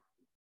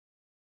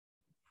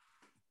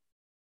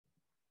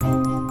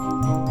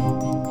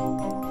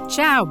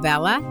Ciao,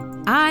 Bella.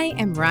 I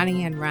am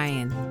Ronnie Ann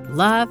Ryan,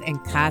 love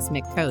and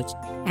cosmic coach,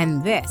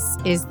 and this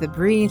is the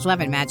Breathe Love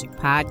and Magic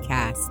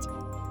podcast.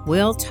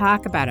 We'll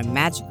talk about a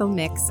magical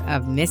mix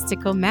of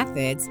mystical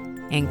methods,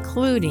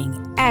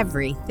 including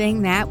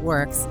everything that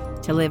works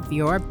to live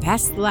your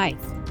best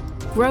life,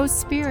 grow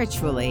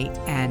spiritually,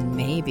 and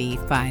maybe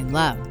find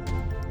love.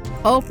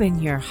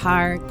 Open your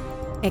heart,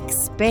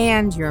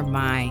 expand your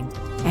mind,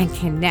 and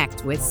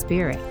connect with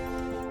spirit.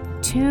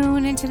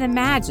 Tune into the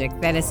magic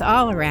that is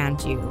all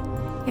around you.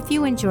 If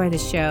you enjoy the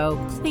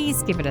show,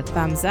 please give it a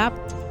thumbs up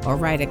or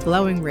write a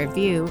glowing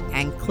review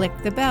and click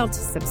the bell to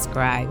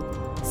subscribe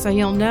so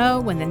you'll know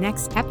when the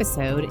next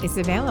episode is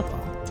available.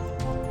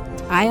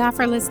 I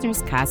offer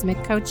listeners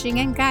cosmic coaching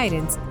and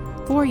guidance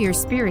for your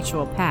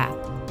spiritual path,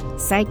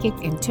 psychic,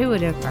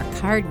 intuitive, or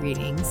card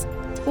readings,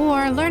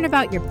 or learn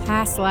about your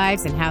past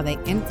lives and how they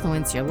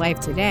influence your life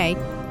today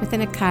with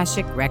an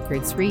Akashic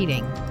Records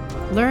reading.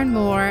 Learn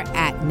more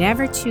at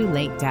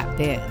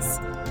nevertoolate.biz.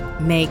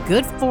 May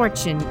good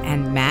fortune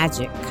and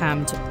magic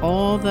come to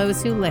all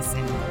those who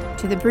listen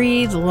to the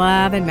Breathe,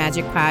 Love, and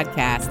Magic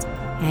podcast.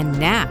 And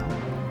now,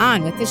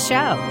 on with the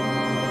show.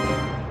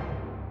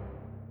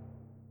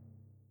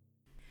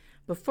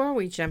 Before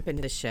we jump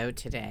into the show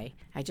today,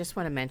 I just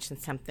want to mention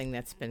something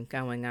that's been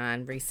going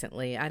on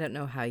recently. I don't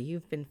know how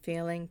you've been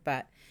feeling,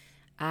 but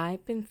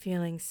I've been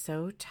feeling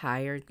so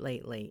tired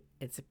lately.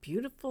 It's a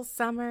beautiful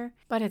summer,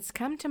 but it's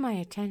come to my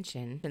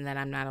attention and that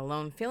I'm not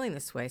alone feeling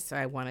this way, so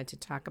I wanted to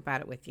talk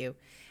about it with you.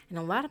 And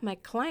a lot of my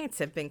clients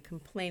have been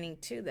complaining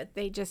too that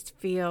they just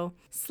feel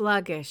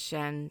sluggish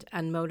and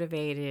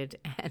unmotivated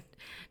and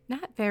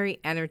not very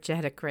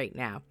energetic right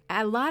now.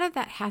 A lot of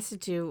that has to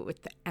do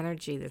with the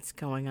energy that's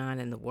going on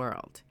in the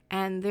world.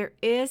 And there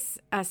is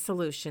a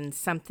solution,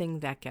 something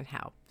that can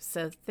help.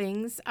 So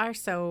things are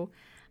so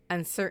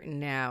uncertain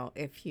now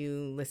if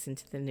you listen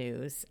to the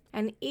news.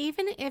 And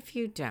even if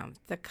you don't,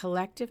 the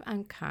collective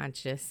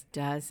unconscious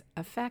does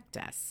affect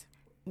us.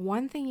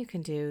 One thing you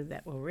can do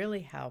that will really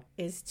help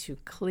is to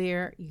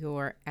clear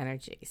your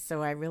energy.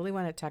 So I really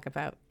want to talk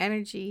about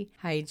energy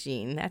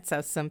hygiene. That's how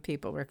some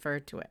people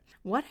refer to it.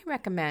 What I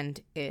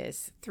recommend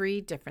is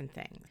 3 different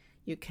things.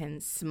 You can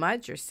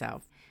smudge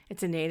yourself.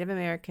 It's a Native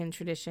American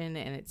tradition,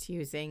 and it's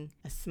using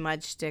a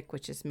smudge stick,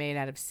 which is made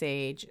out of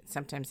sage.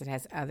 Sometimes it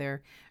has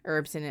other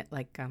herbs in it,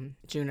 like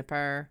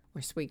juniper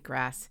or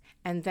sweetgrass.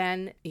 And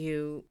then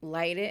you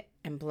light it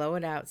and blow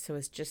it out so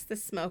it's just the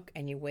smoke,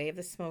 and you wave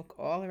the smoke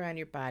all around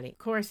your body. Of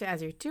course,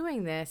 as you're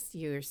doing this,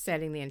 you're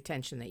setting the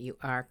intention that you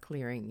are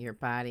clearing your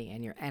body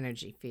and your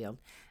energy field,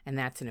 and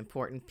that's an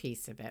important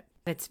piece of it.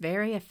 It's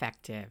very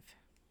effective.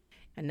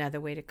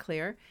 Another way to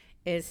clear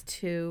is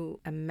to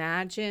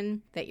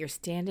imagine that you're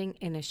standing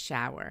in a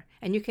shower.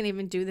 And you can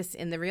even do this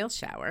in the real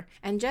shower.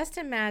 And just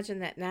imagine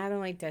that not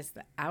only does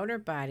the outer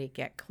body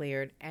get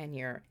cleared and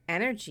your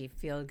energy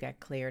field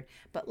get cleared,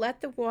 but let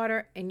the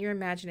water in your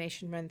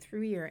imagination run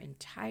through your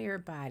entire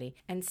body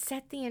and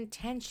set the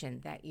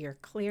intention that you're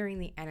clearing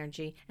the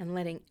energy and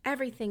letting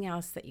everything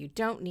else that you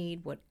don't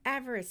need,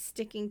 whatever is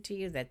sticking to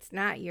you that's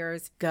not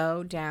yours,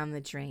 go down the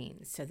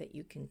drain so that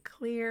you can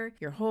clear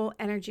your whole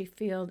energy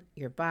field,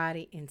 your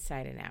body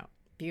inside and out.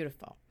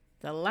 Beautiful.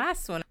 The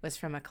last one was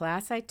from a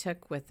class I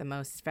took with the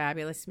most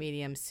fabulous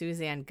medium,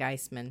 Suzanne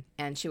Geisman,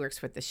 and she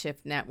works with the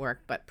Shift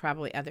Network, but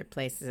probably other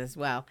places as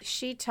well.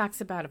 She talks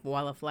about a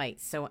wall of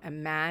light. So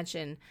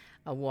imagine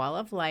a wall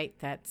of light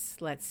that's,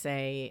 let's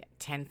say,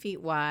 10 feet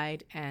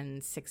wide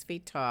and 6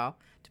 feet tall,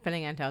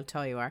 depending on how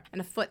tall you are,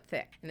 and a foot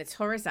thick, and it's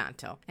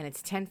horizontal, and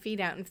it's 10 feet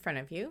out in front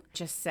of you.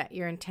 Just set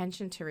your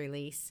intention to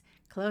release.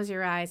 Close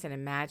your eyes and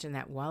imagine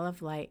that wall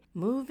of light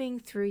moving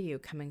through you,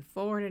 coming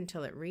forward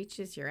until it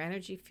reaches your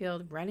energy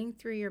field, running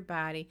through your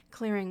body,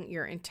 clearing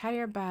your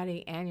entire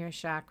body and your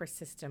chakra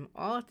system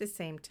all at the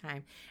same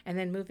time, and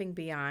then moving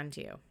beyond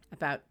you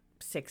about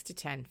 6 to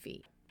 10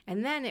 feet.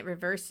 And then it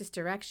reverses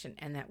direction,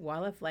 and that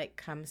wall of light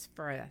comes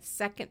for a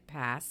second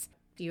pass.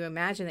 Do you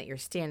imagine that you're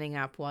standing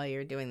up while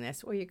you're doing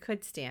this, or you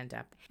could stand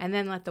up, and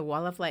then let the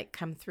wall of light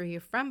come through you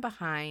from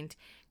behind,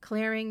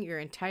 clearing your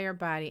entire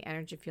body,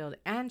 energy field,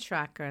 and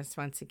chakras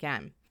once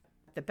again.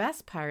 The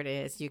best part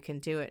is you can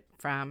do it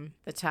from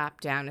the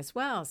top down as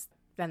well.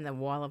 Then the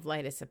wall of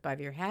light is above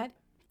your head.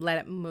 Let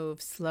it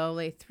move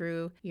slowly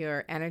through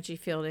your energy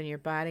field in your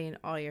body and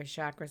all your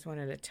chakras one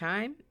at a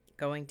time,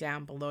 going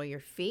down below your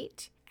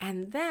feet.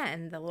 And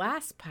then the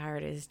last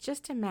part is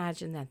just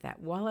imagine that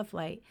that wall of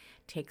light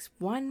takes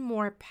one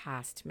more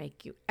pass to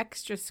make you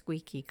extra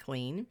squeaky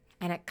clean.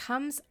 And it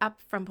comes up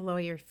from below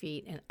your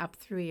feet and up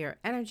through your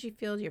energy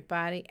field, your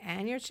body,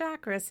 and your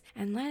chakras.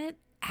 And let it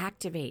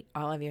activate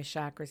all of your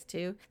chakras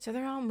too. So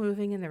they're all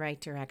moving in the right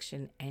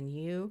direction and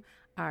you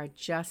are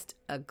just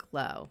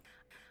aglow.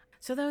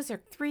 So those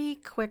are 3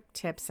 quick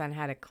tips on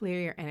how to clear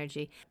your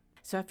energy.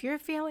 So if you're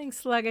feeling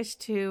sluggish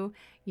too,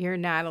 you're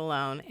not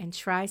alone, and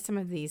try some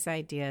of these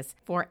ideas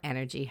for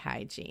energy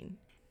hygiene.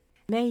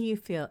 May you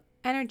feel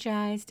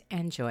energized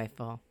and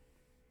joyful.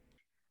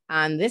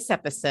 On this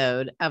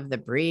episode of the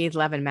Breathe,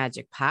 Love, and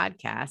Magic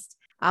podcast,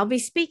 I'll be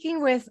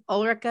speaking with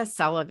Ulrika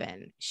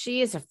Sullivan.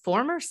 She is a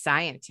former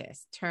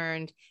scientist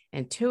turned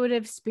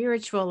intuitive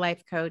spiritual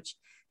life coach,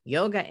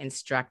 yoga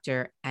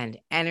instructor, and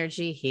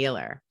energy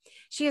healer.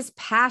 She is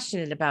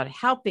passionate about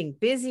helping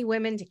busy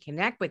women to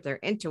connect with their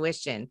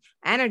intuition,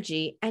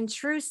 energy, and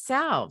true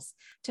selves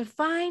to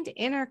find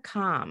inner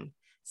calm,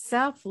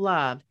 self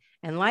love,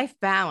 and life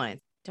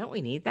balance. Don't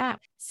we need that?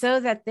 So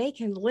that they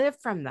can live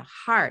from the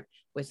heart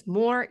with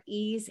more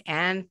ease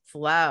and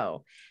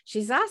flow.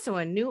 She's also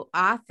a new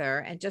author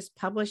and just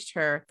published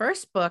her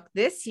first book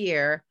this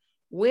year,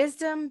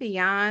 Wisdom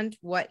Beyond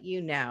What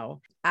You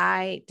Know.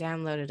 I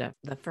downloaded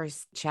the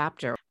first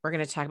chapter. We're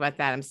going to talk about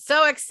that. I'm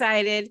so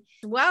excited.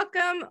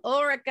 Welcome,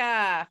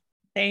 Ulrika.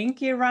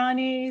 Thank you,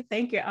 Ronnie.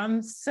 Thank you.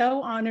 I'm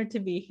so honored to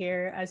be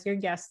here as your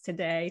guest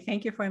today.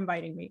 Thank you for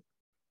inviting me.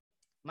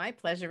 My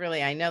pleasure,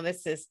 really. I know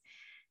this is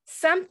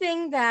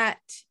something that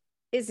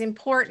is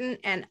important,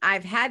 and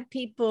I've had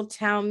people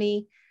tell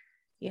me,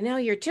 you know,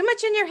 you're too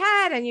much in your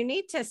head and you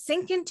need to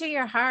sink into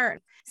your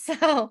heart.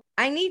 So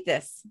I need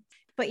this.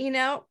 But, you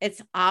know,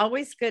 it's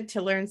always good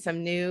to learn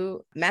some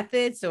new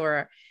methods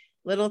or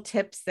little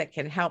tips that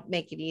can help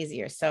make it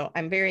easier. So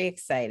I'm very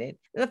excited.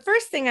 The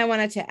first thing I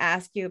wanted to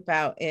ask you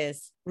about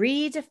is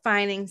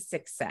redefining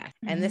success.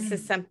 And this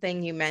is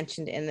something you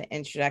mentioned in the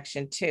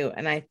introduction too.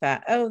 And I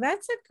thought, oh,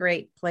 that's a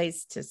great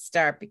place to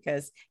start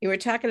because you were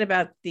talking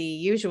about the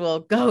usual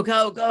go,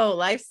 go, go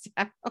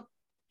lifestyle.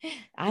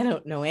 I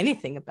don't know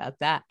anything about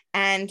that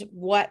and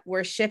what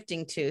we're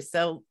shifting to.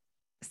 So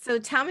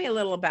tell me a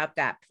little about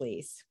that,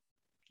 please.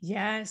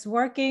 Yes,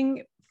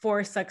 working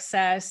for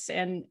success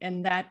and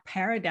that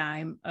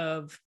paradigm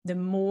of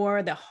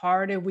the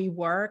harder we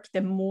work,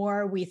 the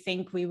more we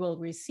think we will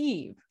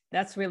receive.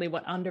 That's really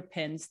what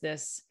underpins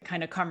this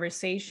kind of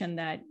conversation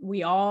that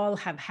we all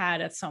have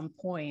had at some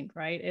point,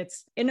 right?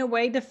 It's in a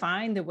way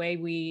defined the way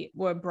we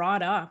were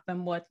brought up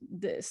and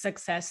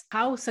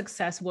how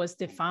success was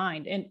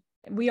defined. And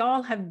we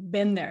all have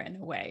been there in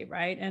a way,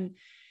 right? And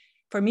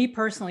for me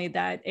personally,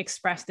 that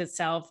expressed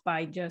itself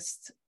by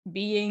just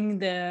being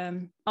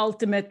the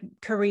ultimate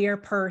career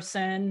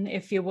person,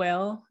 if you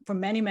will, for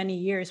many, many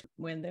years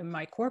in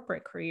my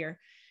corporate career.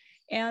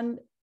 And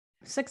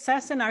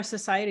success in our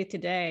society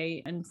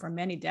today, and for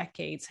many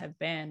decades have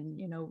been,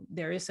 you know,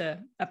 there is a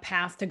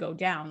path to go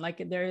down.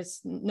 Like there's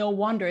no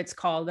wonder it's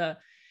called a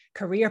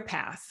career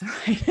path,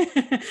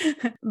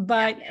 right?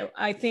 But yeah.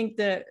 I think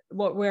that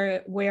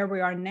where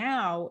we are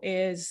now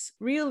is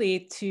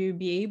really to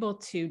be able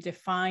to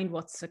define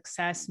what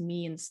success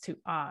means to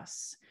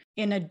us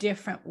in a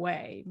different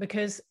way,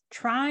 because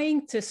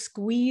trying to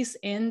squeeze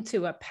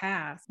into a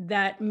path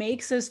that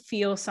makes us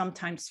feel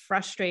sometimes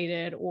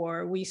frustrated,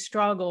 or we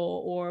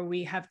struggle, or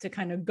we have to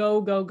kind of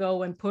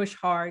go and push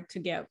hard to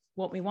get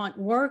what we want,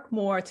 work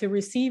more to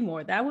receive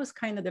more. That was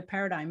kind of the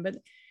paradigm. But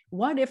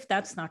what if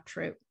that's not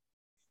true?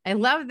 I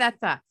love that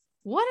thought.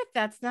 What if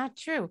that's not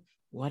true?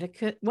 What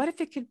if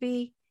it could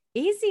be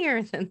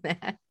easier than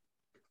that?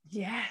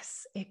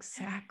 Yes,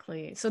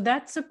 exactly. So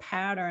that's a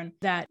pattern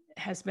that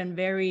has been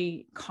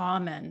very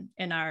common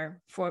in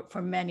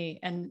for many,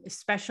 and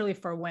especially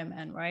for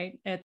women, right?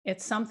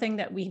 It's something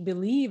that we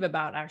believe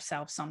about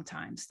ourselves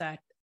sometimes, that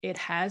it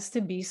has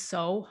to be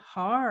so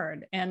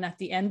hard. And at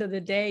the end of the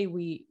day,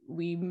 we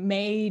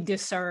may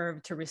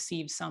deserve to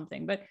receive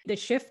something. But the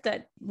shift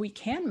that we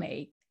can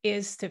make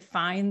is to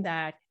find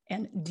that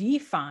and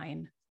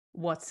define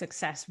what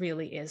success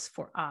really is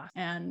for us.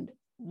 And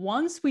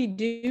once we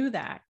do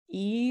that,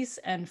 ease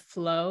and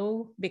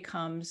flow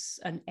becomes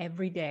an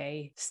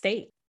everyday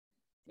state.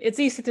 It's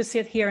easy to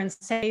sit here and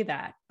say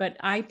that, but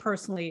I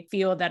personally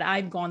feel that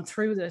I've gone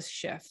through this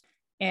shift,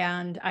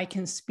 and I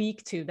can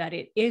speak to that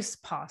it is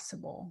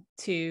possible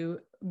to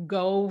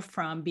go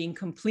from being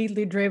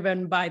completely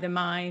driven by the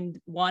mind,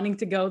 wanting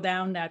to go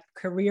down that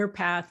career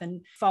path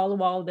and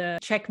follow all the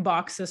check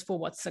boxes for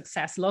what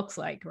success looks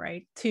like,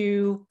 right?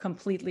 To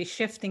completely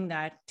shifting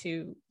that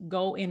to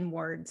go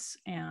inwards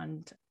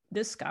and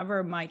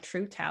discover my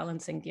true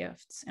talents and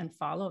gifts and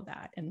follow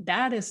that. And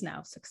that is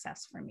now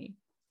success for me.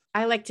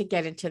 I like to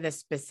get into the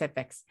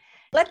specifics.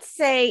 Let's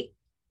say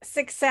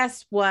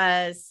success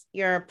was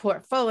your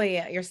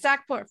portfolio, your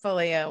stock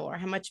portfolio, or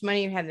how much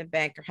money you had in the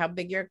bank, or how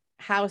big your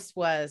house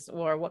was,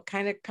 or what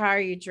kind of car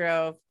you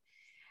drove.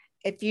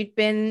 If you'd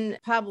been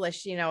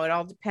published, you know, it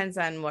all depends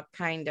on what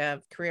kind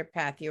of career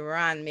path you were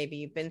on. Maybe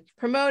you've been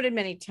promoted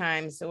many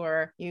times,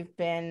 or you've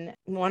been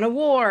won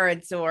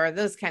awards, or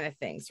those kind of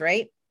things,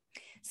 right?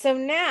 So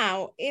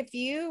now, if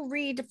you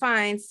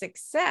redefine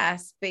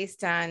success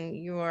based on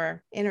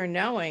your inner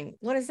knowing,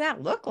 what does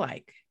that look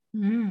like?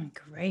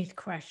 Great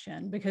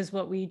question, because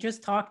what we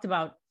just talked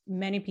about,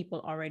 many people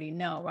already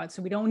know, right?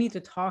 So we don't need to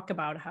talk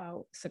about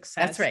how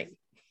success That's right.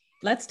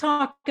 Let's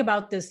talk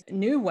about this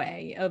new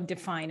way of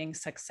defining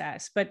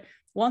success. But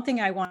one thing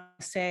I want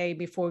to say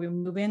before we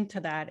move into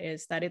that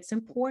is that it's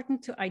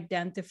important to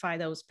identify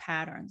those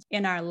patterns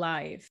in our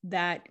life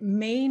that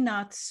may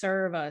not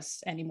serve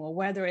us anymore,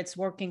 whether it's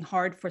working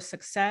hard for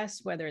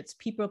success, whether it's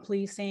people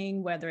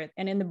pleasing,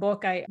 and in the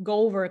book, I go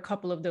over a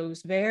couple of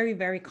those very,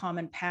 very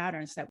common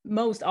patterns that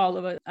most all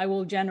of us, I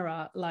will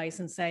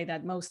generalize and say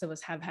that most of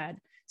us have had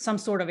some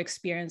sort of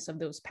experience of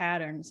those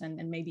patterns and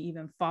maybe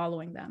even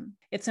following them.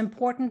 It's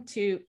important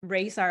to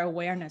raise our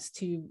awareness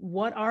to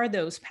what are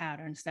those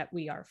patterns that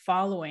we are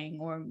following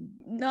or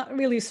not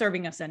really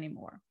serving us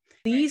anymore.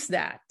 Release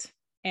that.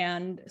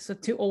 And so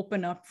to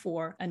open up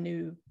for a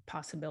new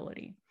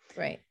possibility.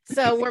 Right.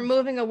 So we're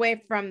moving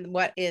away from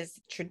what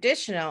is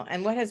traditional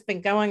and what has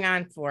been going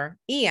on for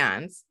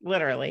eons,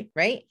 literally,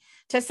 right?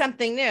 To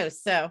something new.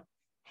 So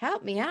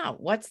help me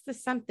out. What's the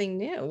something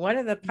new? What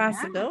are the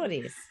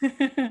possibilities?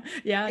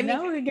 Yeah,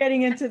 now we're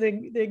getting into the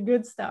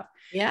good stuff.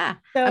 Yeah.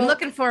 So, I'm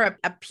looking for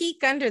a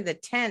peek under the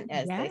tent,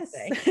 as they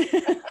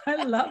say.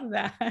 I love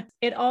that.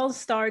 It all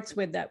starts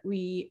with that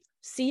we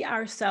see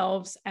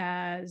ourselves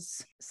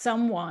as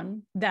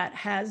someone that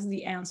has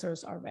the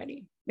answers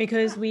already.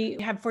 Because we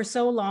have for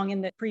so long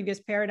in the previous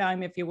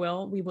paradigm, if you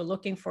will, we were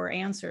looking for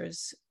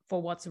answers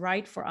for what's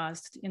right for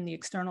us in the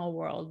external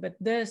world. But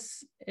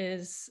this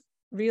is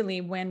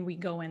really when we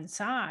go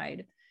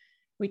inside,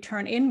 we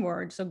turn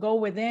inward, so go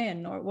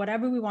within or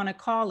whatever we want to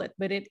call it,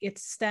 but it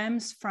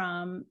stems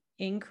from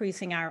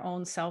increasing our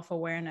own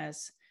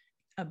self-awareness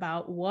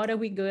about what are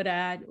we good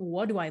at,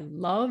 what do I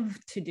love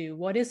to do,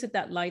 what is it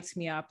that lights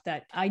me up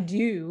that I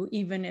do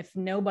even if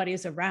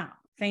nobody's around.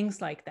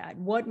 Things like that.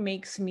 What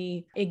makes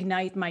me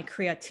ignite my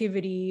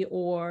creativity,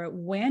 or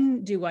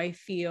when do I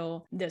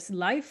feel this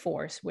life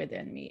force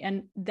within me?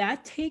 And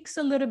that takes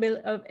a little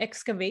bit of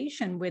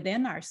excavation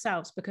within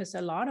ourselves, because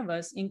a lot of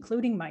us,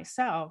 including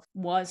myself,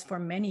 was for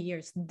many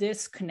years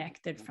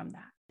disconnected from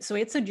that. So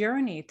it's a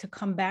journey to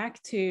come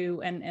back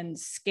to and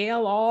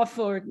scale off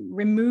or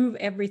remove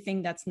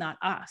everything that's not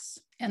us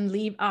and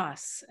leave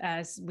us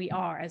as we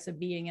are as a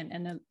being,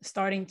 and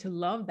starting to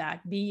love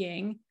that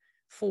being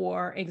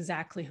for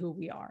exactly who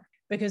we are.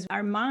 Because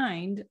our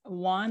mind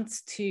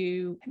wants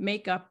to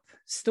make up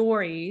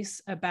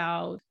stories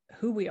about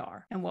who we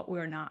are and what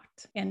we're not.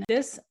 And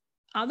this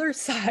other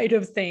side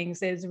of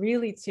things is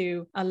really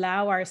to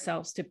allow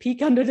ourselves to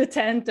peek under the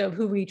tent of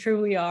who we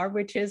truly are,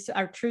 which is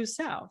our true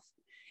self.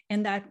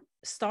 And that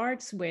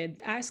starts with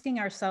asking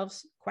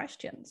ourselves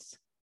questions.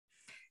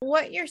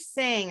 What you're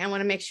saying, I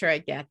want to make sure I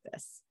get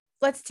this.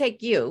 Let's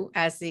take you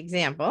as the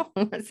example,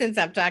 since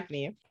I'm talking to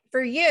you.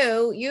 For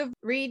you, you've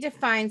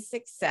redefined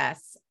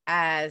success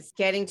as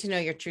getting to know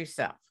your true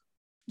self.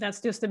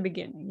 That's just the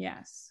beginning.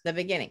 Yes. The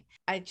beginning.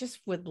 I just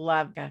would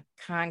love a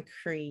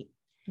concrete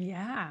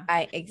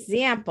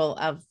example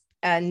of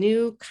a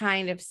new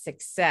kind of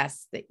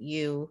success that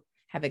you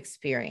have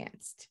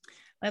experienced.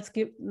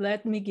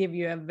 Let me give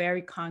you a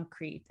very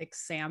concrete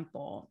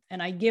example.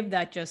 And I give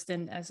that just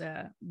as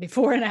a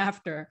before and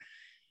after.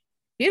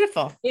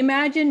 Beautiful.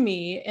 Imagine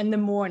me in the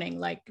morning,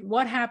 like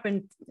what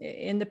happened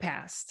in the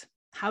past.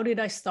 How did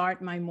I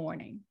start my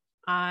morning?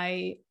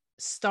 I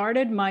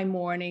started my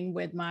morning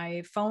with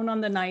my phone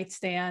on the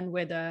nightstand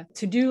with a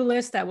to-do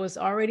list that was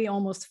already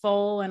almost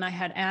full. And I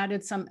had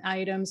added some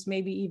items,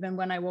 maybe even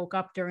when I woke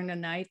up during the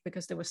night,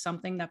 because there was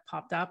something that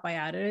popped up. I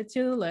added it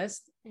to the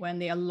list. When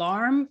the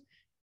alarm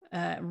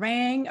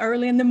rang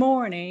early in the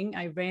morning,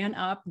 I ran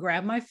up,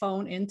 grabbed my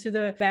phone into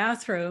the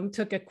bathroom,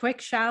 took a quick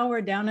shower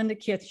down in the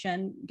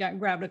kitchen,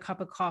 grabbed a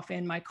cup of coffee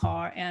in my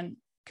car, and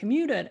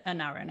commuted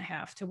an hour and a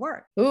half to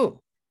work. Ooh.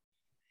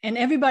 And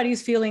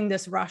everybody's feeling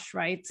this rush,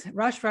 right?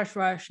 Rush, rush,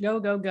 rush, go,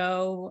 go,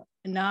 go.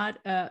 Not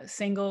a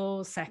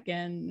single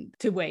second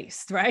to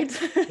waste, right?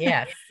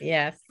 Yes,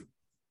 yes.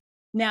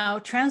 Now,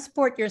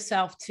 transport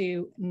yourself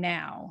to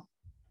now.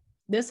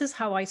 This is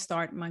how I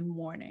start my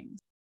morning.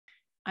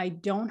 I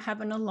don't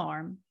have an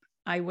alarm.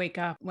 I wake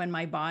up when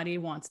my body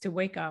wants to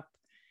wake up.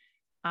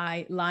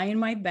 I lie in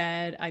my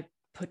bed. I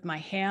put my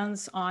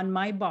hands on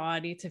my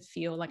body to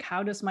feel like,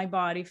 how does my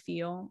body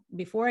feel?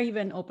 Before I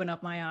even open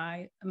up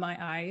my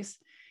eyes,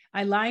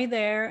 I lie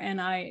there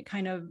and I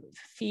kind of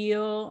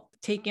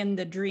take in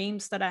the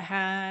dreams that I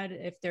had.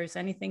 If there's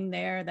anything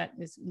there that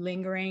is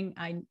lingering,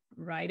 I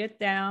write it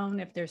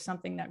down if there's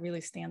something that really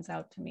stands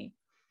out to me.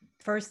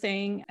 First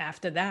thing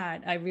after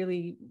that, I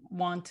really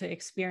want to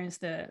experience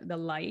the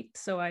light.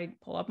 So I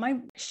pull up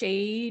my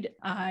shade.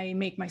 I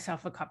make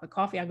myself a cup of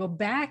coffee. I go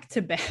back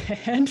to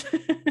bed.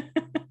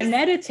 I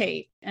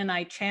meditate and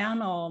I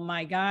channel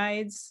my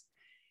guides.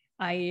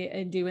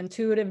 I do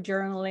intuitive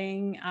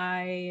journaling.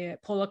 I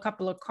pull a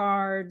couple of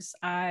cards.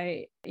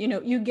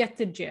 You get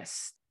the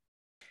gist.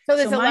 So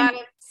there's a lot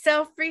of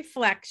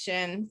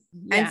self-reflection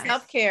and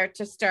self-care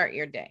to start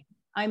your day.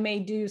 I may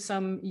do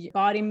some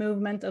body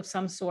movement of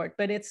some sort,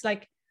 but it's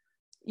like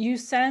you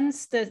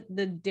sense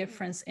the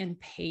difference in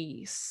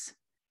pace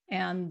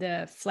and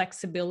the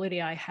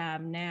flexibility I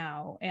have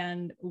now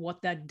and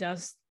what that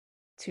does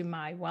to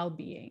my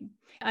well-being.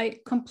 I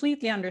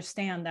completely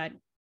understand that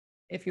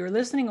if you're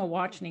listening or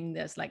watching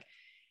this, like,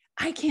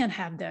 I can't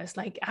have this.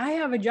 Like, I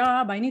have a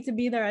job. I need to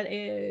be there at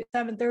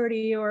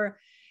 7:30, or,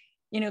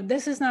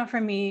 this is not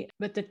for me.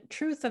 But the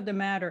truth of the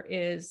matter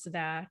is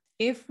that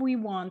if we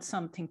want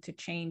something to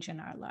change in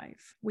our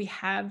life, we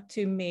have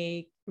to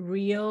make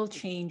real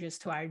changes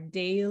to our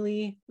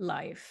daily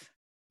life.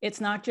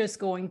 It's not just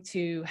going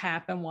to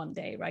happen one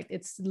day, right?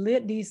 It's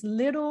these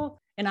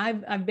little, and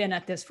I've been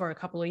at this for a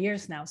couple of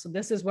years now, so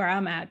this is where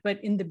I'm at.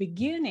 But in the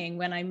beginning,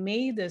 when I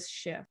made this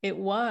shift, it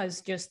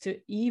was just to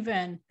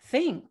even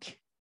think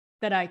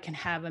that I can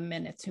have a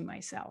minute to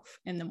myself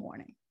in the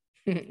morning.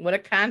 What a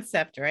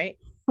concept, right?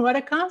 What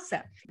a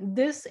concept.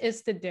 This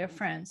is the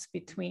difference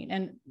between,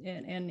 and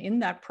in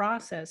that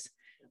process,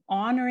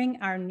 honoring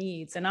our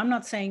needs. And I'm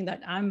not saying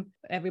that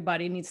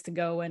everybody needs to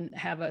go and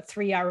have a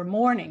 3-hour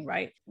morning,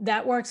 right?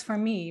 That works for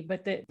me.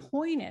 But the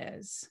point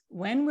is,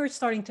 when we're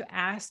starting to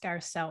ask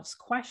ourselves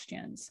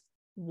questions,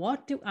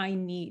 what do I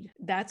need?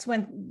 That's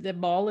when the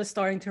ball is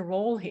starting to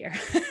roll here.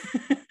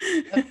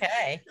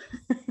 Okay.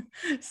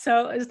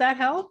 So does that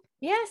help?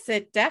 Yes,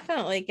 it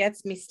definitely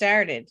gets me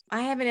started.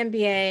 I have an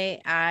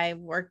MBA. I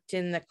worked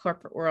in the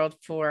corporate world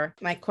for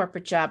my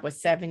corporate job was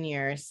 7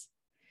 years.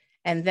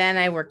 And then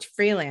I worked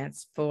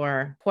freelance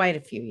for quite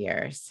a few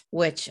years,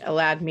 which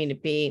allowed me to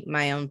be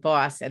my own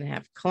boss and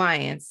have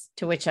clients,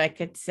 to which I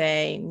could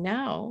say,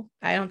 no,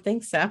 I don't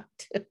think so,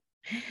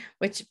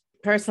 which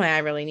personally I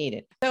really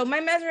needed. So my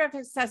measure of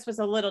success was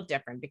a little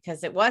different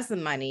because it was the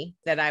money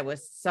that I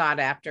was sought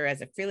after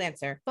as a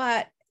freelancer,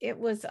 but it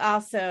was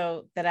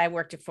also that I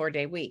worked a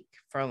 4-day week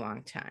for a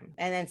long time.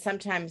 And then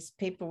sometimes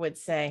people would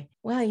say,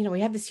 well,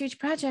 we have this huge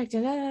project.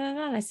 And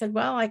I said,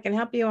 well, I can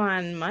help you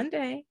on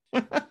Monday.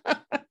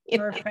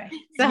 Perfect.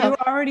 So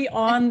you're already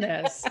on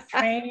this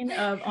train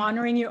of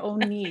honoring your own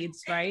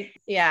needs, right?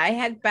 Yeah, I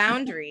had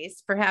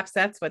boundaries. Perhaps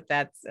that's what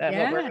what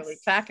we're really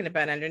talking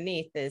about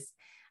underneath is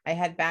I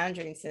had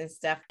boundaries and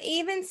stuff.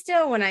 Even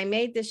still, when I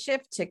made the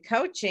shift to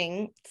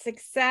coaching,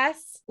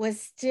 success was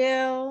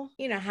still,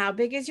 how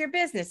big is your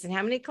business and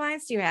how many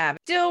clients do you have?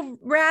 Still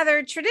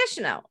rather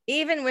traditional,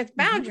 even with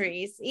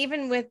boundaries,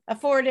 even with a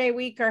 4-day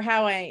week, or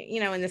how I,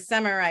 in the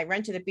summer, I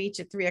run to the beach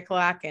at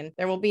 3:00 and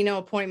there will be no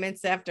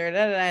appointments after,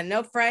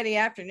 no Friday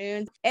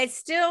afternoons. It's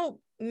still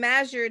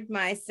measured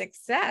my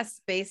success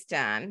based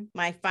on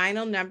my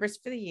final numbers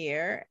for the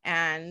year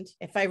and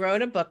if I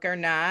wrote a book or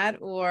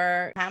not,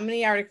 or how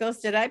many articles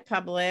did I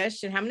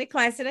publish and how many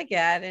clients did I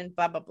get and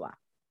blah, blah, blah.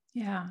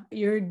 Yeah,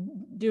 you're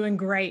doing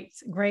great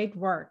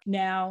work.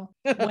 Now,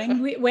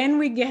 when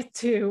we get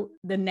to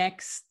the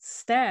next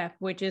step,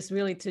 which is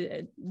really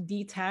to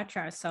detach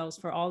ourselves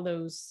for all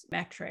those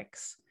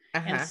metrics,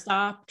 and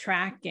stop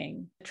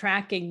tracking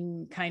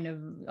kind of,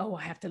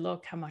 I have to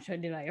look, how much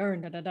did I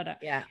earn,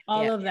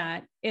 of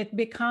that, it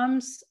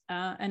becomes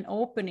an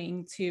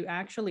opening to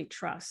actually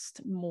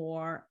trust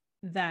more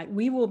that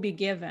we will be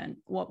given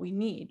what we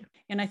need.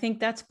 And I think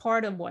that's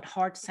part of what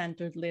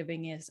heart-centered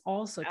living is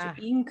also, to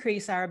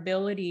increase our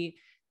ability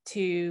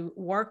to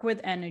work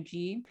with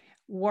energy,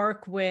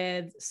 work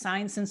with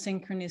signs and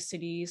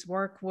synchronicities,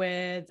 work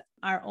with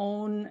our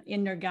own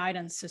inner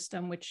guidance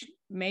system, which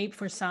may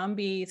for some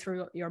be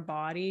through your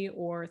body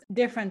or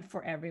different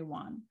for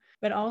everyone.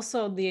 But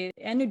also the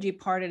energy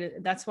part of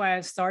it. That's why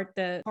I start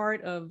the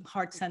part of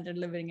heart-centered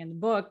living in the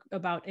book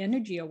about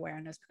energy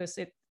awareness, because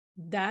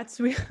that's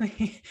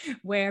really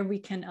where we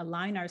can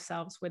align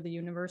ourselves with the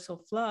universal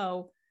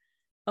flow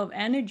of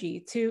energy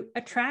to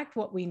attract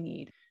what we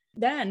need.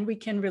 Then we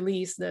can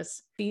release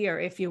this fear,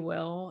 if you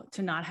will,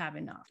 to not have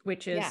enough,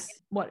 which is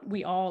what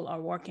we all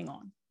are working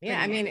on. Yeah,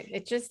 I mean,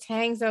 it just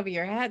hangs over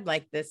your head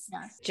like this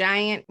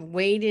giant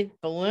weighted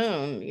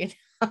balloon,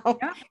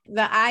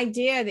 The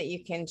idea that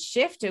you can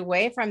shift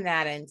away from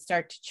that and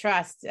start to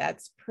trust,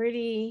 that's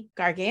pretty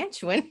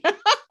gargantuan.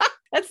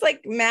 That's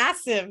like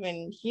massive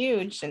and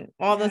huge and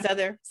all those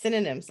other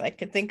synonyms I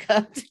could think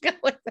of to go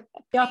with that.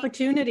 The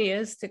opportunity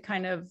is to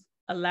kind of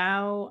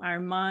allow our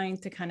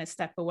mind to kind of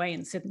step away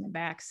and sit in the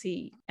back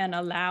seat and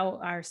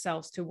allow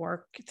ourselves to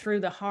work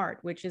through the heart,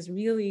 which is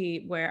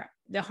really where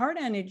the heart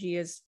energy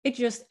is. It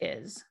just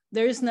is.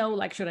 There's no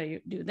like, should I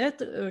do this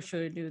or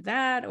should I do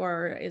that?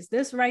 Or is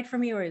this right for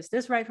me? Or is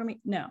this right for me?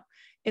 No,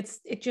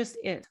 it just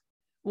is.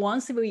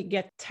 Once we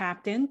get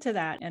tapped into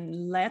that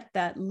and let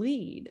that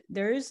lead,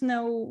 there is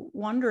no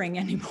wondering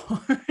anymore.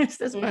 Is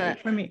this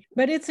right for me?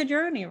 But it's a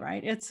journey,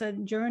 right? It's a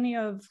journey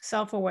of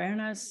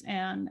self-awareness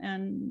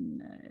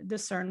and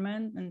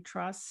discernment and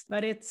trust.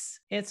 But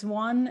it's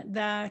one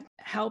that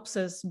helps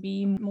us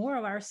be more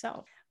of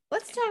ourselves.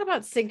 Let's talk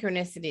about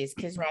synchronicities,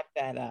 because wrap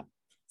that up.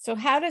 So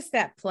how does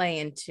that play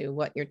into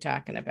what you're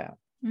talking about?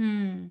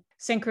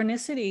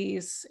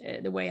 Synchronicities,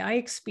 the way I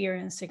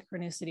experience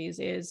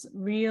synchronicities is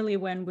really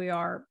when we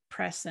are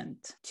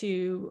present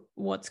to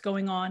what's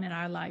going on in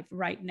our life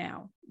right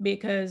now.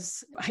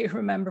 because I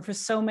remember for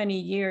so many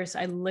years,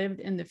 I lived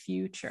in the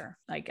future.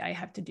 Like I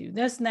have to do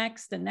this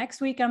next, the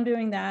next week I'm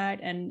doing that.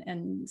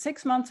 And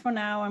 6 months from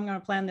now, I'm going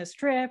to plan this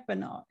trip.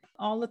 And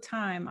all the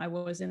time I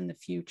was in the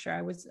future.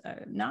 I was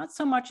not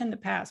so much in the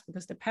past,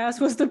 because the past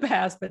was the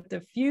past, but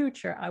the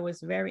future I was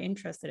very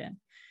interested in.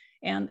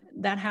 And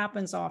that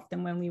happens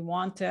often when we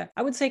want to,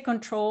 I would say,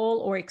 control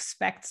or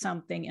expect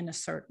something in a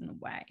certain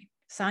way.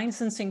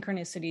 Signs and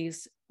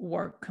synchronicities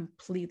work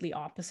completely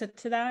opposite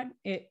to that.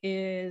 It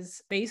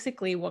is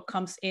basically what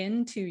comes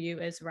into you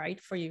is right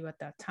for you at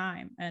that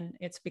time. And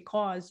it's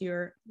because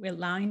you're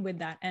aligned with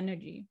that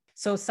energy.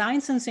 So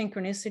signs and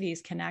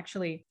synchronicities can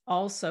actually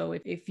also,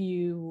 if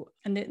you,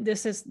 and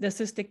this is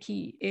the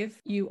key,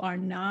 if you are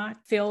not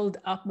filled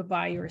up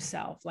by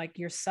yourself, like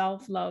your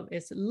self-love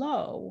is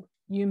low,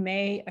 you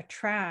may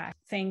attract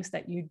things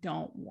that you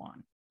don't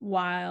want.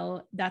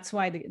 While that's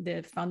why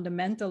the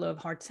fundamental of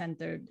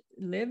heart-centered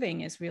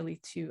living is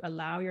really to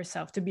allow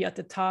yourself to be at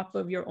the top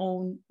of your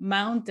own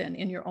mountain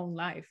in your own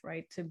life,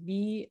 right? To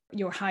be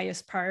your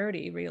highest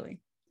priority, really.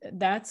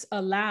 That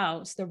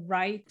allows the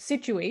right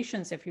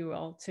situations, if you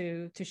will,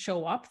 to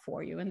show up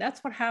for you. And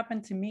that's what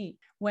happened to me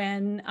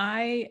when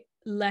I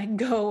let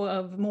go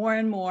of more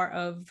and more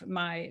of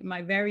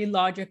my very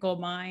logical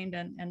mind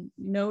and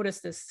notice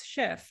this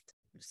shift.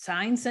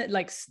 Signs that,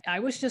 like, I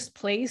was just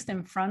placed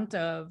in front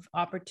of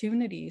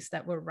opportunities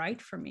that were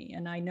right for me.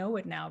 And I know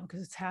it now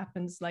because it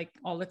happens like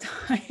all the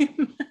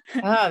time.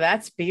 Oh,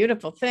 that's a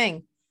beautiful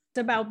thing. It's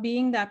about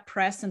being that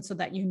present so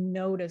that you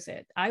notice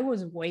it. I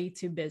was way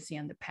too busy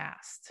in the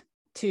past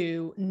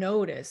to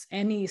notice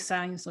any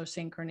signs or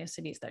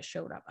synchronicities that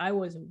showed up. I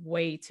was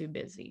way too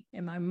busy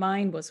and my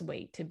mind was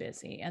way too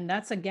busy. And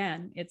that's,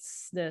 again,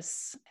 it's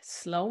this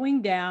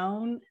slowing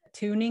down,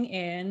 tuning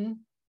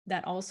in,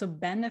 that also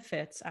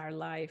benefits our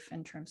life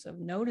in terms of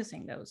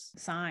noticing those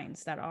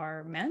signs that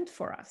are meant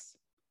for us.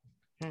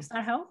 Does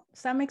that help?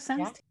 Does that make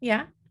sense?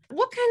 Yeah.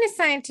 What kind of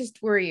scientist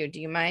were you? Do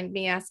you mind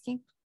me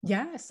asking?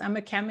 Yes, I'm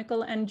a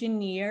chemical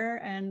engineer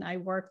and I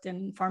worked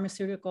in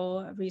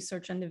pharmaceutical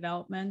research and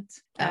development.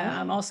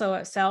 I'm also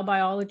a cell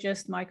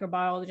biologist,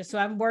 microbiologist. So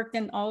I've worked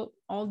in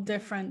all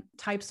different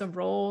types of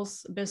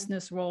roles,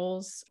 business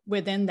roles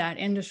within that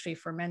industry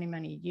for many,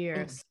 many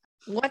years.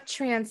 What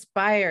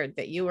transpired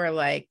that you were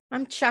like,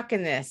 I'm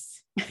chucking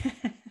this?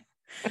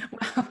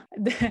 Well,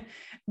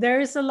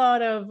 there's a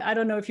lot of, I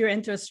don't know if you're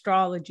into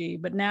astrology,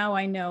 but now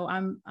I know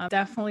I'm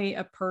definitely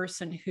a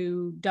person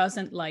who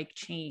doesn't like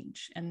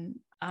change. And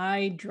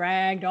I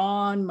dragged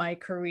on my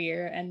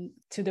career, and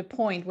to the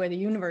point where the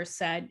universe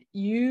said,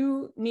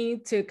 you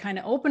need to kind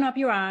of open up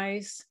your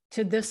eyes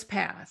to this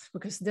path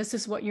because this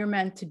is what you're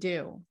meant to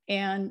do.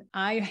 And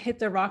I hit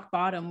the rock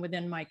bottom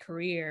within my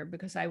career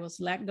because I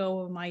was let go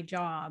of my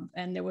job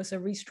and there was a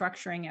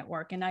restructuring at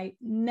work. And I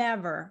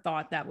never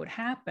thought that would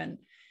happen.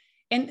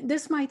 And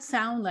this might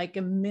sound like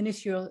a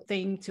minuscule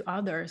thing to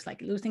others,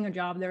 like losing a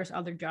job, there's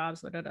other jobs,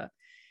 blah, blah, blah.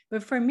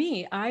 But for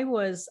me, I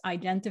was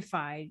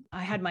identified.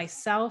 I had my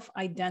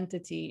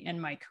self-identity in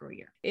my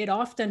career. It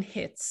often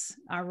hits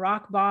our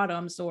rock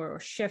bottoms or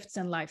shifts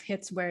in life,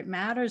 hits where it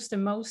matters the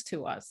most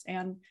to us.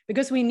 And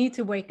because we need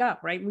to wake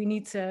up, right? We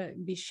need to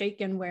be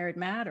shaken where it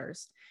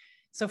matters.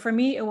 So for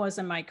me, it was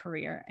in my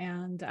career,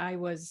 and I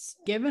was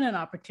given an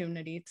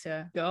opportunity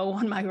to go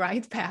on my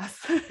right path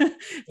through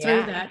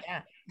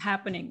that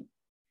happening.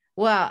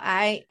 Well,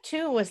 I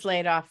too was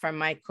laid off from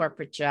my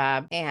corporate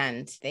job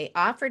and they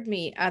offered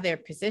me other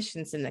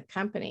positions in the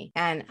company.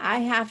 And I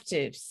have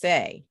to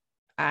say,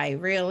 I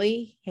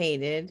really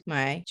hated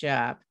my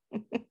job.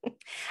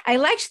 I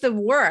liked the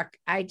work.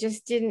 I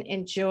just didn't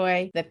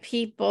enjoy the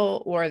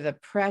people or the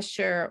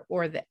pressure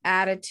or the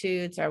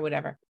attitudes or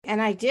whatever.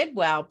 And I did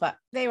well, but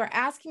they were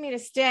asking me to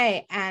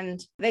stay. And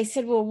they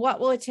said, well, what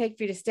will it take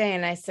for you to stay?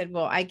 And I said,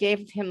 well, I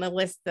gave him the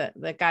list,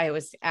 the guy who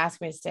was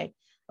asking me to stay,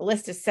 a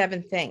list of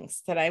 7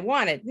 things that I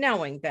wanted,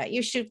 knowing that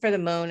you shoot for the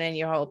moon and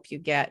you hope you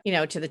get,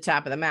 to the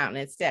top of the mountain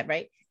instead,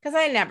 right? Because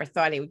I never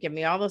thought he would give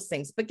me all those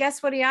things. But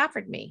guess what he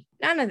offered me?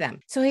 None of them.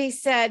 So he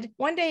said,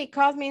 one day he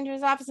called me into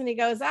his office and he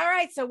goes, all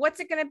right, so what's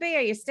it going to be?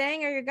 Are you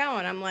staying or you're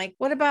going? I'm like,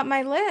 what about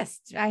my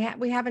list?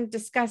 We haven't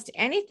discussed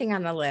anything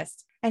on the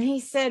list. And he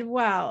said,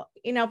 well,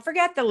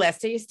 forget the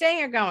list. Are you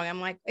staying or going?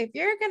 I'm like, if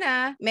you're going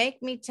to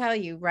make me tell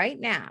you right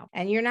now,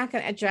 and you're not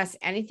going to address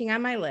anything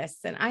on my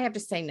list, then I have to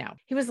say no.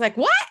 He was like,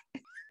 what?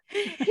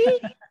 He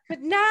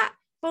could not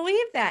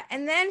believe that.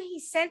 And then he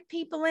sent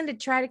people in to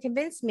try to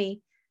convince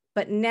me,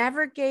 but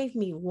never gave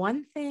me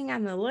one thing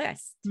on the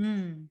list.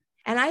 And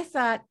I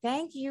thought,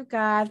 thank you,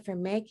 God, for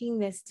making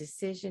this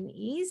decision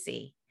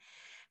easy.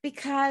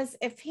 Because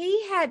if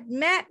he had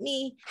met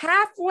me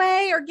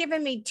halfway or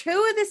given me 2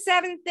 of the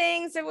 7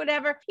 things or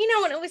whatever,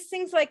 and it was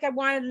things like I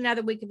wanted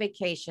another week of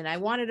vacation. I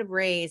wanted a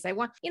raise. these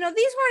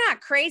were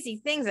not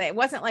crazy things. It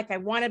wasn't like I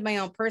wanted my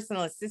own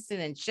personal assistant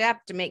and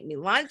chef to make me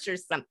lunch or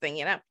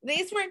something,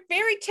 These were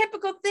very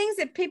typical things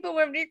that people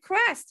would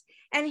request.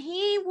 And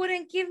he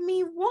wouldn't give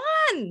me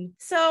one.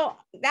 So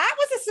that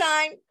was a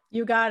sign.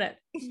 You got it.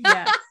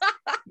 Yeah.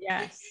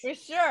 Yes. For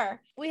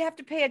sure. We have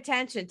to pay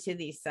attention to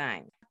these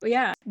signs. But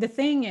yeah, the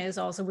thing is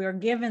also we are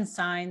given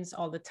signs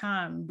all the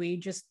time. We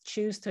just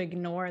choose to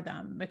ignore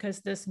them because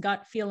this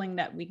gut feeling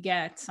that we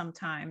get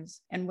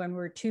sometimes, and when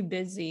we're too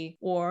busy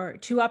or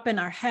too up in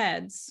our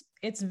heads,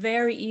 it's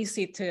very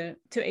easy to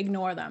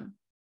ignore them.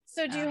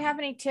 So do you have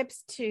any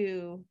tips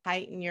to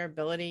heighten your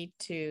ability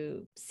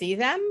to see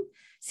them,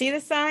 see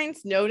the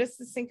signs, notice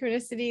the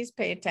synchronicities,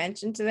 pay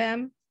attention to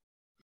them?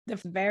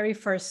 The very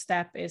first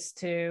step is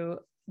to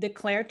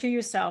declare to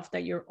yourself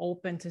that you're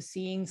open to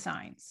seeing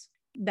signs.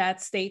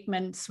 That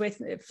statement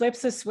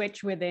flips a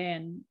switch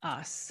within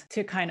us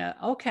to kind of,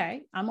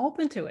 okay, I'm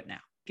open to it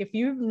now. If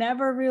you've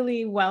never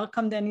really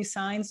welcomed any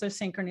signs or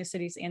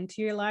synchronicities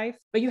into your life,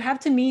 but you have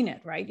to mean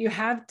it, right? You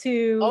have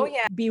to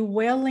be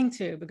willing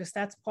to, because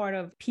that's part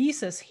of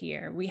pieces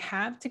here. We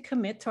have to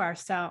commit to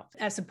ourselves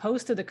as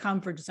opposed to the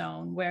comfort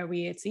zone where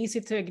it's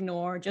easy to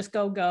ignore, just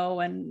go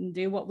and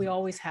do what we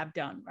always have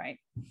done, right?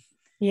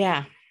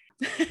 Yeah.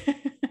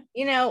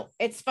 You know,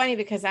 it's funny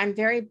because I'm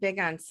very big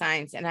on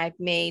signs and I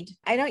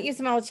don't use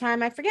them all the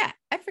time. I forget,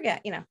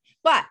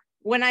 but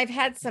when I've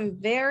had some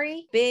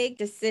very big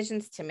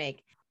decisions to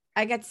make,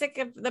 I got sick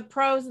of the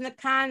pros and the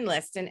con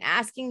list and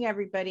asking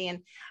everybody. And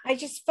I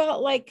just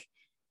felt like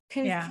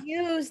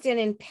confused and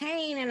in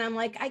pain. And I'm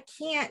like, I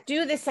can't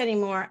do this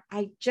anymore.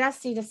 I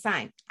just need a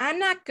sign. I'm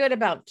not good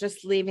about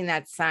just leaving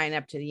that sign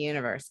up to the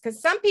universe,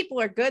 because some people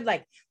are good.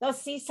 Like they'll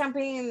see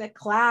something in the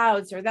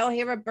clouds or they'll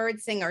hear a bird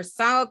sing or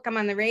song will come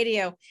on the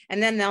radio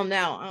and then they'll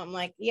know. I'm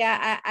like,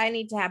 yeah, I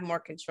need to have more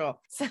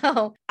control.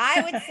 So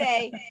I would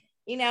say,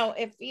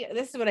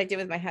 this is what I did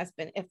with my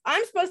husband. If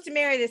I'm supposed to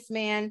marry this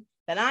man,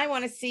 then I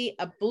want to see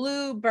a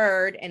blue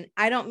bird, and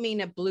I don't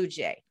mean a blue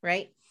jay,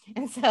 right?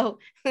 And so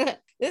this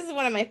is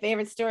one of my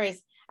favorite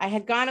stories. I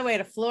had gone away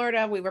to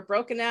Florida. We were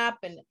broken up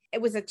and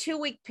it was a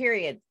 2-week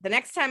period. The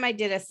next time I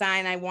did a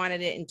sign, I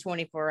wanted it in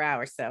 24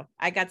 hours. So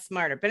I got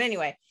smarter. But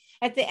anyway,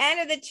 at the end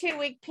of the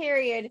 2-week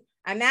period,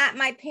 I'm at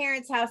my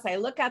parents' house. I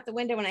look out the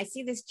window and I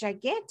see this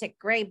gigantic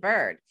gray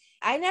bird.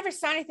 I never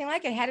saw anything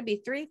like it. It had to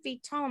be 3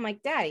 feet tall. I'm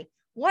like, Daddy,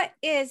 what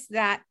is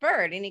that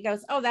bird? And he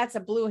goes, oh, that's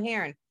a blue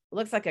heron. It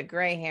looks like a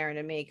gray heron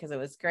to me because it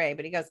was gray.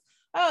 But he goes,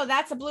 oh,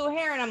 that's a blue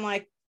heron. I'm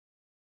like,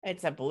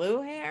 it's a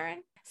blue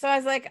heron? So I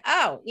was like,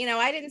 oh,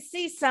 I didn't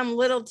see some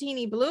little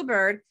teeny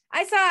bluebird.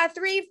 I saw a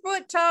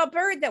 3-foot tall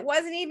bird that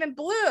wasn't even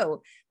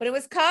blue, but it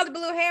was called a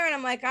blue heron.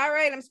 I'm like, all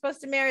right, I'm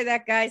supposed to marry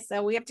that guy.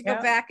 So we have to go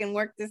back and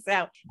work this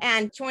out.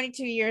 And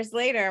 22 years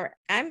later,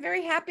 I'm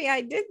very happy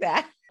I did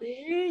that.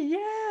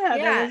 Yeah.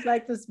 There was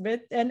like this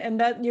bit and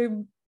that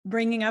you're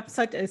bringing up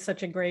such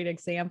a great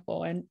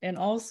example. And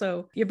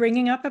also you're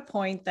bringing up a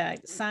point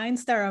that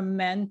signs that are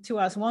meant to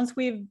us, once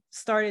we've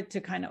started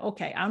to kind of,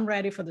 okay, I'm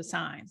ready for the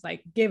signs,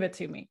 like give it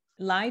to me.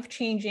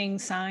 Life-changing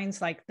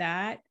signs like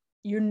that,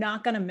 you're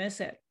not going to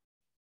miss it.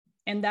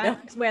 And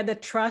that's where the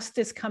trust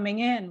is coming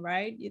in,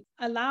 right? You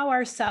allow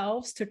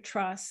ourselves to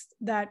trust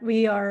that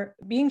we are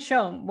being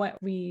shown what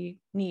we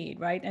need,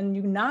 right? And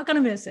you're not going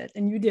to miss it.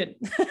 And you didn't.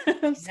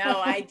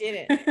 No, I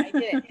didn't.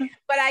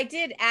 But I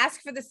did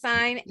ask for the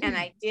sign and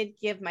I did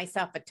give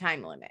myself a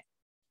time limit.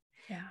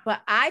 Yeah.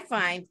 But I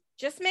find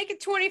just make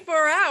it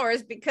 24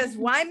 hours because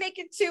why make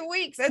it 2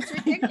 weeks? That's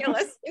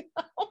ridiculous.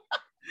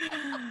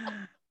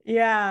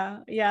 Yeah.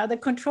 The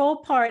control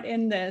part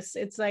in this,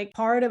 it's like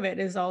part of it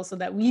is also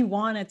that we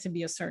want it to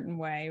be a certain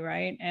way,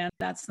 right? And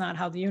that's not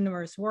how the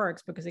universe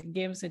works because it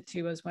gives it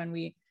to us when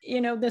we,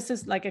 this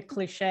is like a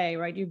cliche,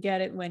 right? You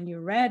get it when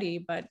you're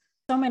ready, but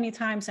so many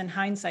times in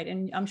hindsight,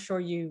 and I'm sure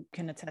you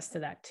can attest to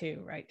that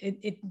too, right?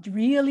 It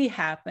really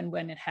happened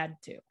when it had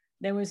to.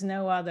 There was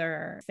no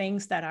other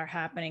things that are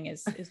happening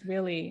is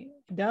really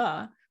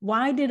duh.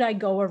 Why did I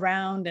go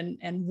around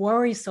and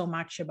worry so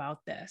much about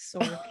this?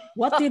 Or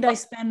what did I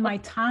spend my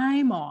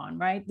time on,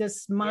 right?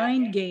 This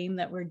mind game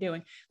that we're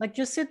doing. Like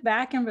just sit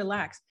back and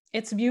relax.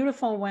 It's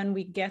beautiful when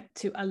we get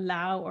to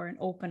allow or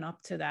open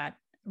up to that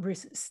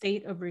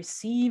state of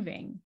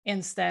receiving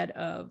instead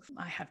of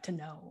I have to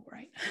know,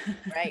 right?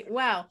 Right.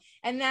 Well,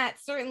 and that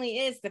certainly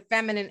is the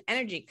feminine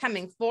energy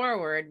coming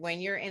forward. When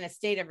you're in a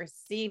state of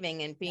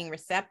receiving and being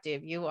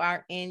receptive, you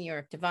are in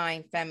your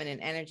divine feminine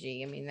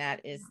energy. I mean,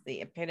 that is the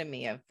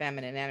epitome of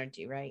feminine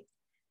energy, right?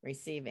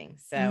 Receiving.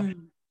 So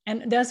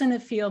and doesn't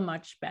it feel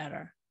much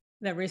better,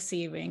 the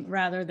receiving,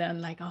 rather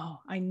than like, oh,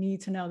 I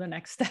need to know the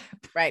next step?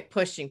 Right.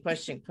 Pushing.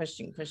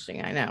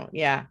 I know.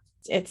 Yeah.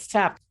 It's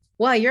tough.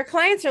 Well, your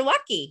clients are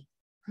lucky.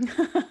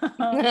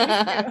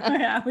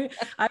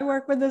 I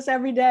work with this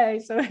every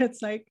day. So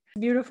it's like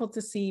beautiful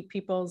to see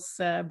people's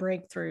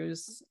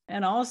breakthroughs,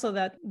 and also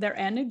that their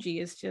energy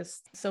is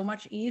just so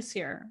much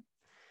easier.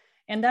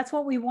 And that's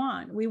what we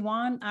want. We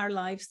want our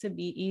lives to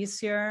be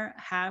easier,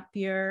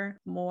 happier,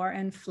 more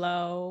in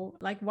flow.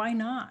 Like, why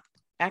not?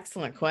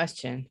 Excellent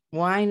question.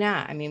 Why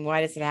not? I mean,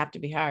 why does it have to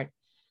be hard?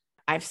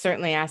 I've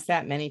certainly asked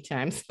that many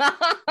times.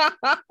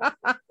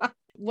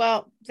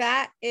 Well,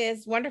 that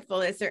is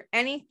wonderful. Is there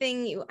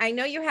anything I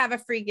know you have a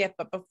free gift,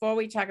 but before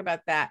we talk about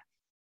that,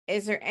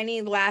 is there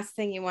any last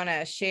thing you want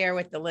to share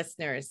with the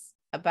listeners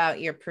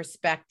about your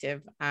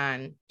perspective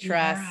on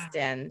trust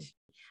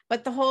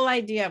but the whole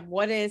idea of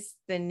what is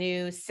the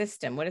new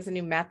system? What is the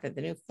new method,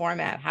 the new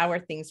format? How are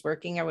things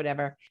working or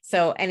whatever?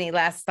 So any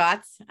last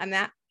thoughts on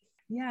that?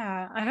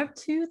 Yeah, I have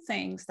two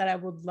things that I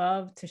would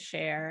love to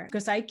share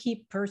because I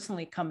keep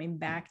personally coming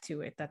back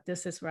to it, that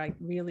this is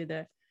really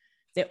the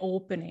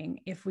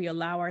opening if we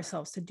allow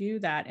ourselves to do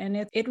that.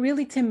 And it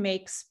really to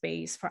make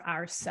space for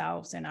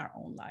ourselves in our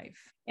own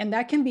life. And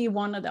that can be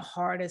one of the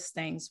hardest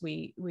things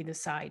we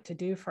decide to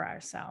do for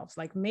ourselves,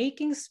 like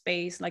making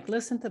space, like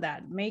listen to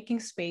that, making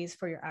space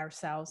for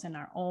ourselves in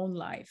our own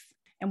life.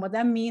 And what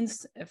that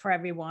means for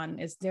everyone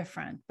is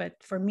different.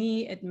 But for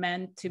me, it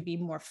meant to be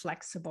more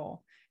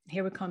flexible.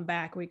 Here we come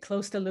back, we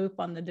close the loop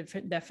on the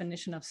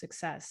definition of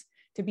success,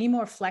 to be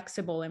more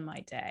flexible in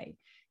my day,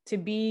 to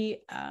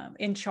be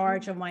in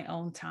charge of my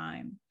own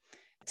time,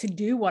 to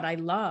do what I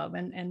love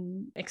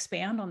and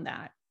expand on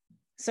that.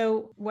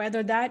 So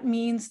whether that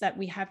means that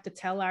we have to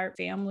tell our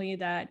family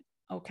that,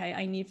 okay,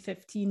 I need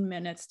 15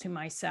 minutes to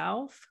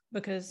myself,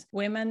 because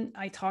women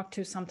I talk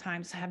to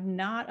sometimes have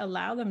not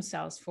allowed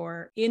themselves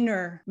for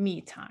inner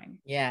me time.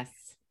 Yes,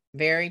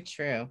 very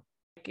true.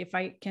 If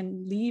I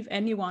can leave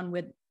anyone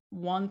with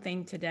one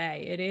thing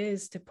today, it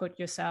is to put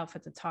yourself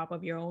at the top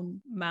of your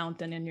own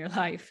mountain in your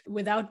life.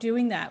 Without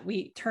doing that,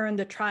 we turn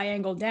the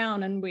triangle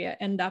down and we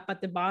end up at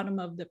the bottom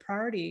of the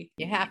priority.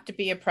 You have to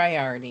be a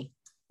priority.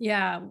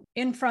 Yeah,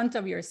 in front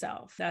of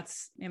yourself.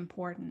 That's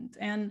important.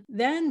 And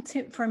then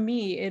for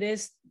me, it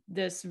is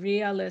this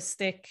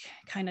realistic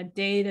kind of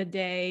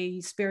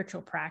day-to-day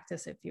spiritual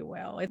practice, if you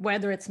will,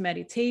 whether it's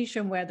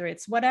meditation, whether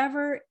it's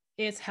whatever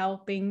is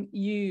helping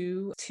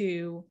you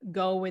to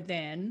go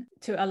within,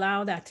 to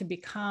allow that to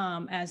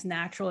become as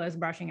natural as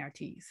brushing our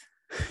teeth.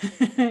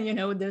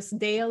 This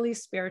daily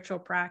spiritual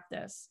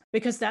practice,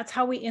 because that's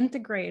how we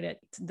integrate it,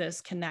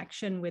 this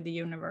connection with the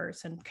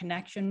universe and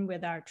connection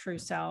with our true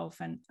self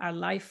and our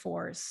life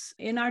force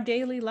in our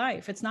daily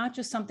life. It's not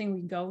just something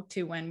we go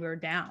to when we're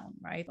down,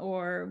 right?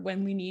 Or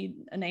when we need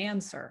an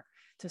answer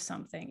to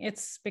something.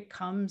 It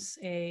becomes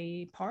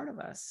a part of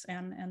us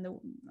and the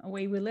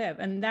way we live.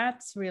 And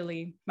that's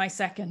really my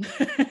second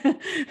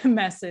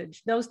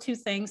message. Those two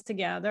things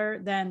together,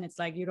 then it's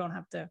like you don't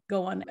have to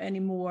go on any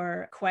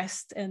more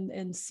quest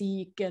and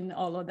seek and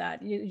all of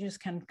that. You just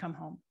can come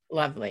home.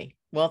 Lovely.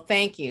 Well,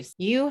 thank you.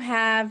 You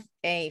have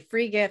a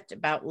free gift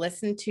about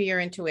listen to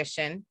your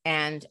intuition,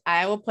 and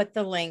I will put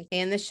the link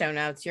in the show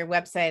notes. Your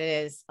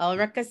website is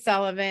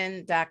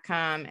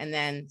ulrikasullivan.com and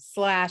then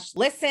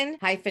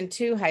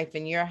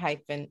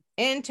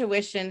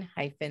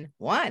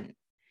 /listen-to-your-intuition-1.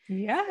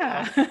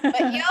 Yeah.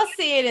 But you'll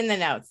see it in the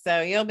notes, so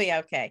you'll be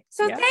okay.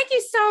 So Thank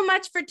you so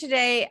much for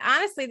today.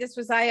 Honestly, this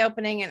was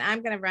eye-opening, and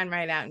I'm going to run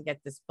right out and get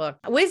this book,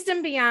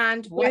 Wisdom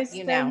Beyond What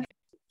You Know.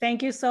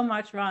 Thank you so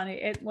much,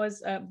 Ronnie. It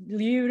was a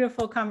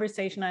beautiful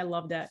conversation. I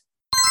loved it.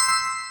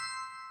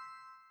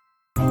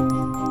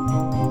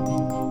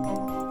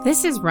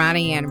 This is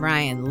Ronnie Ann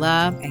Ryan,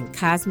 Love and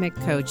Cosmic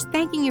Coach,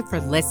 thanking you for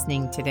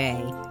listening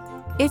today.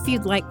 If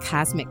you'd like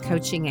cosmic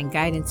coaching and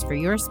guidance for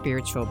your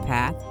spiritual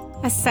path,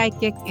 a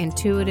psychic,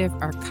 intuitive,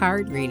 or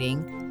card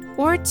reading,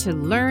 or to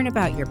learn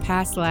about your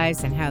past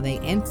lives and how they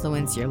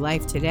influence your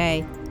life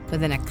today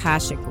with an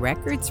Akashic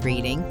Records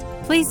reading,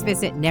 please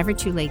visit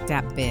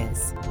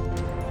nevertoolate.biz.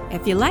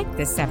 If you like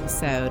this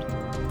episode,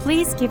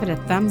 please give it a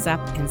thumbs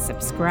up and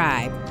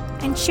subscribe,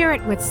 and share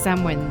it with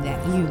someone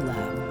that you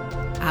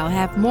love. I'll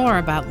have more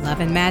about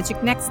love and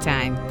magic next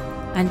time.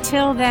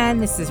 Until then,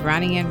 this is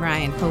Ronnie Ann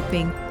Ryan,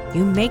 hoping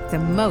you make the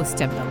most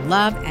of the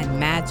love and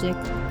magic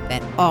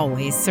that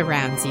always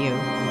surrounds you.